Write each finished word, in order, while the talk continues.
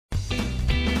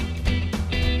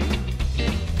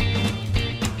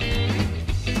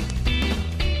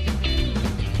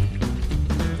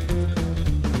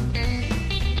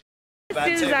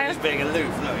band too, but do. he's being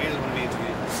aloof. No, he doesn't want to be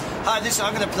interviewed. Hi,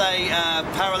 I'm going to play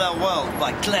Parallel World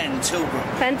by Glenn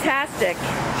Tilbrook. Fantastic.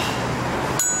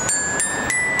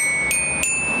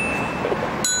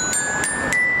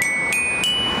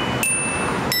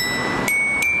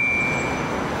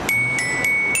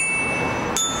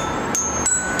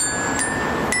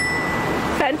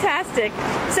 Fantastic.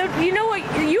 So you know what?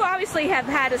 You obviously have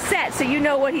had a set, so you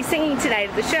know what he's singing tonight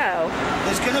at the show.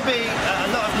 There's going to be a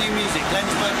lot of new music.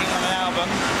 Glenn's working on an album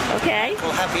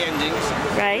called Happy Endings,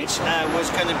 which was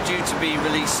due to be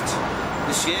released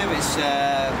this year. He's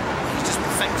just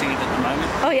perfecting it at the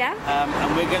moment. Oh yeah.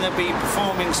 And we're going to be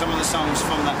performing some of the songs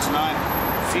from that tonight.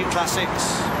 A few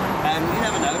classics, and you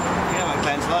never know. You know what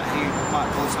Glenn's like. He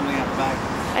might pull something out the bag.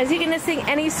 Is he going to sing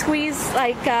any Squeeze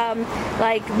Mumbo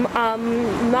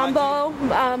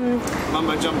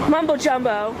Jumbo? Mumbo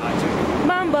Jumbo. I do.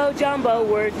 Mumbo Jumbo,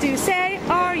 word to say.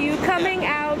 Are you coming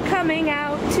out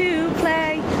to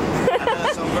play?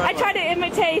 I try to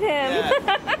imitate him. Yeah.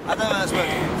 I know that's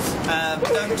working.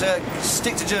 Don't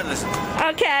stick to journalism.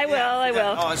 Okay, I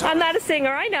will. Oh, I'm not a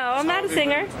singer. I know. I'm not a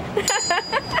singer.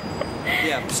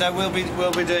 Yeah, so we'll be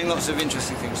doing lots of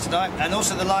interesting things tonight, and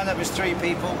also the lineup is 3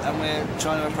 people, and we're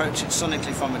trying to approach it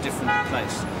sonically from a different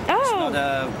place. Oh. It's not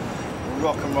a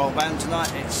rock and roll band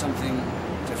tonight; it's something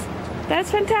different. That's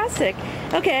fantastic.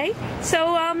 Okay,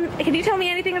 so can you tell me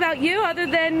anything about you other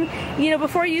than,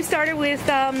 before you started with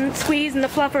Squeeze and the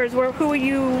Fluffers? Who were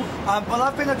you? Well,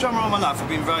 I've been a drummer all my life. I've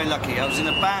been very lucky. I was in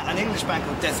an English band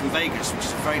called Death in Vegas, which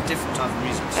is a very different type of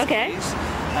music. Okay.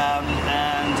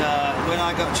 And when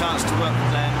I got a chance to work with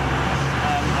Glenn,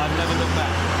 I've never looked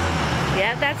back.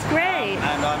 Yeah, that's great.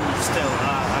 And I'm still.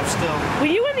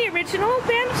 Were you in the original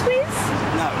band Squeeze?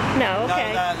 No. No.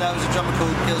 Okay. No, that was a drummer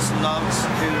called Gilson Loves,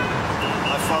 who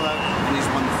I follow, and he's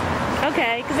wonderful.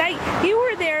 Okay, because you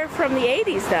were there from the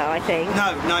 80s, though, I think.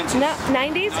 No, 90s. No,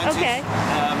 90s? Okay.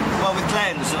 Well, with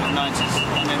Glenn, sort of 90s,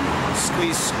 and then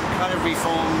Squeeze kind of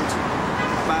reformed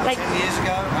about 10 years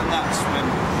ago, and that's when.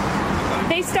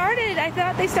 I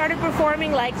thought they started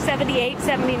performing like 78,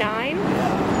 79.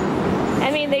 I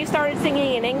mean, they started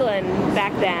singing in England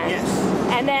back then. Yes.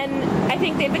 And then I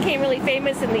think they became really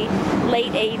famous in the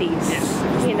late 80s. Yes.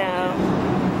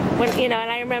 And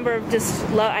I remember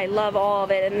I love all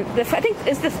of it. And I think,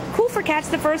 is the Cool for Cats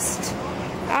the first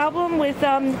album with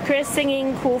Chris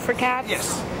singing Cool for Cats?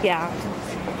 Yes. Yeah.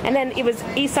 And then it was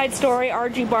East Side Story,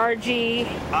 Argy Bargy.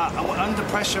 Under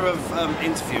pressure of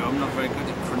interview, I'm not very good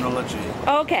at chronology.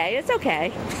 Okay, it's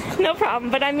okay. No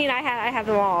problem. But I mean, I have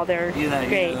them all. They're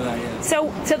great. Yeah.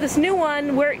 So this new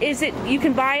one, where is it? You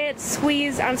can buy it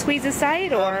on Squeeze's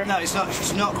site, or? No, it's not.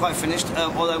 It's not quite finished.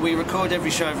 Although we record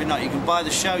every show every night. You can buy the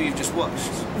show you've just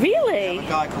watched. Really? We have a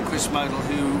guy called Chris Model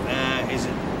who is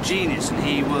a genius, and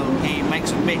he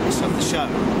makes a mix of the show.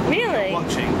 Really?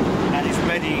 Watching, and it's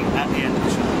ready at the end of the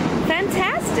show.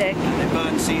 Fantastic. And they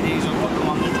burn CDs or put them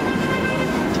on little.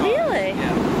 Really?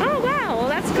 Yeah. Oh wow, well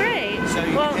that's great. So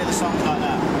you can hear the songs like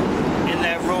that in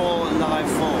their raw live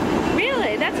form.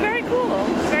 Really? That's very cool.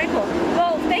 Very cool.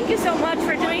 Well, thank you so much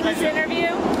for doing this interview.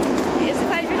 It's a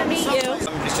pleasure to meet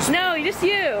you. No, just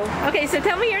you. Okay, so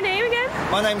tell me your name again.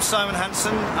 My name's Simon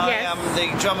Hanson. I am the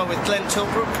drummer with Glenn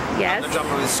Tilbrook. Yes. I'm the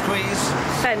drummer with Squeeze.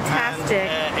 Fantastic.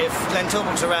 And, if Glenn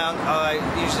Tilbrook's around, I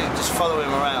usually just follow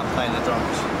him around playing the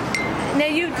drums. Now,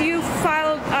 do you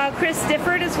follow Chris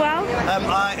Difford as well?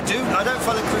 I do. I don't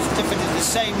follow Chris Difford in the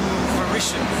same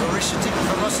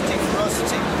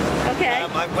ferocity. Okay.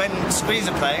 When Squeeze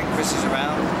are playing, Chris is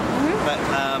around. But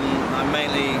I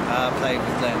mainly play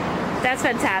with Glenn. That's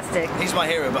fantastic. He's my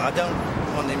hero, but I don't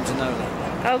want him to know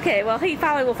that. Okay, well, he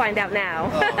probably will find out now.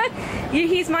 Oh.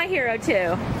 He's my hero,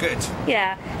 too. Good.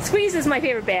 Yeah. Squeeze is my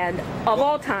favorite band of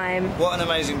all time. What an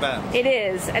amazing band. It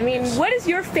is. I mean, what is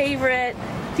your favorite?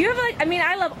 Do you have,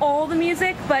 I love all the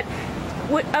music, but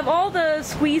of all the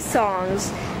Squeeze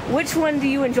songs, which one do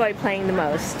you enjoy playing the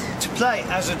most? To play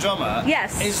as a drummer,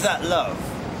 yes. Is That Love?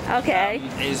 Okay.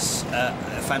 Is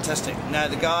fantastic. Now,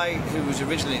 the guy who was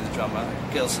originally the drummer,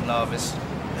 Gilson Larvis,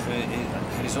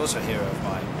 who is also a hero of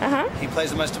mine, he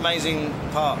plays the most amazing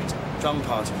drum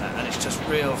part in that, and it's just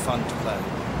real fun to play.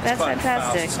 That's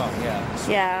fantastic. Fast song, yeah.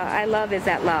 Yeah, I love Is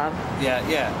That Love. Yeah,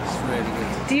 it's really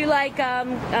good. Do you like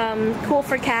Cool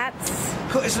for Cats?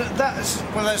 That's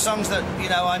one of those songs that,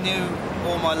 I knew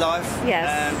all my life. Yes.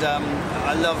 And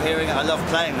I love hearing it. I love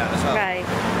playing that as well. Right.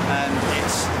 And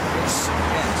it's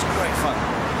great fun.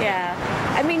 Yeah.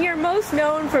 I I mean, you're most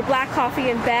known for Black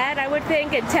Coffee in Bed, I would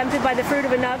think, and Tempted by the Fruit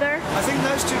of Another. I think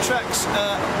those two tracks,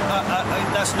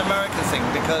 that's an American thing,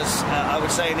 because I would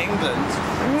say in England,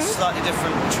 it's slightly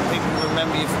different. People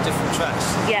remember you for different tracks.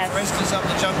 Yes. For instance, Up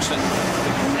the Junction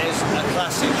is a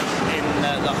classic in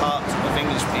the heart of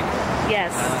English people. Yes.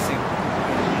 And I think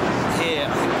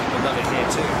people love it here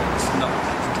too, but it's not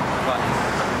quite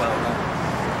well known.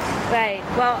 Right.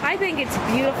 Well, I think it's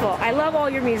beautiful. I love all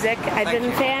your music. I've been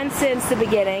a fan since the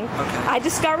beginning. Okay. I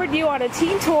discovered you on a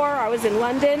teen tour. I was in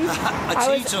London.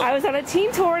 I was on a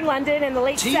teen tour in London in the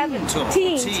late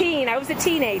 70s. Teen. I was a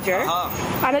teenager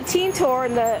on a teen tour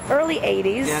in the early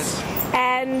 80s. Yes.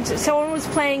 And someone was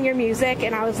playing your music,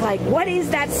 and I was like, what is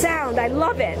that sound? I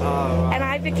love it. And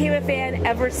I became a fan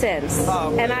ever since.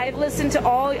 And I've listened to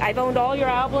I've owned all your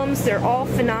albums. They're all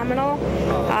phenomenal.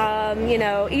 You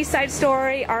know, East Side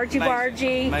Story, Argy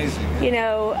Bargy. Amazing. You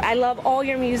know, I love all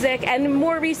your music. And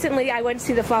more recently, I went to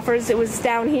see the Fluffers. It was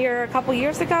down here a couple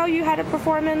years ago. You had a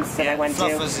performance that I went to.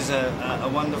 Fluffers is a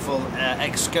wonderful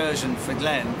excursion for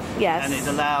Glenn. Yes. And it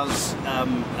allows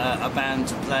a band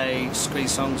to play scree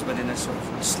songs, but in a sort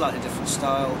of slightly different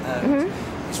style. And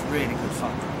it's really good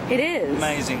fun. It is.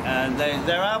 Amazing. And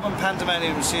their album,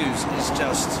 Pandemonium Ensues, is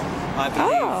just, I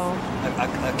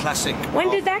believe, a classic. When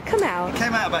did that come out? It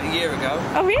came out about a year ago.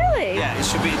 Oh, really? Yeah, it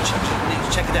should be.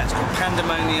 Check it out. It's called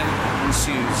Pandemonium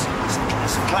Ensues.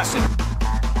 It's a classic.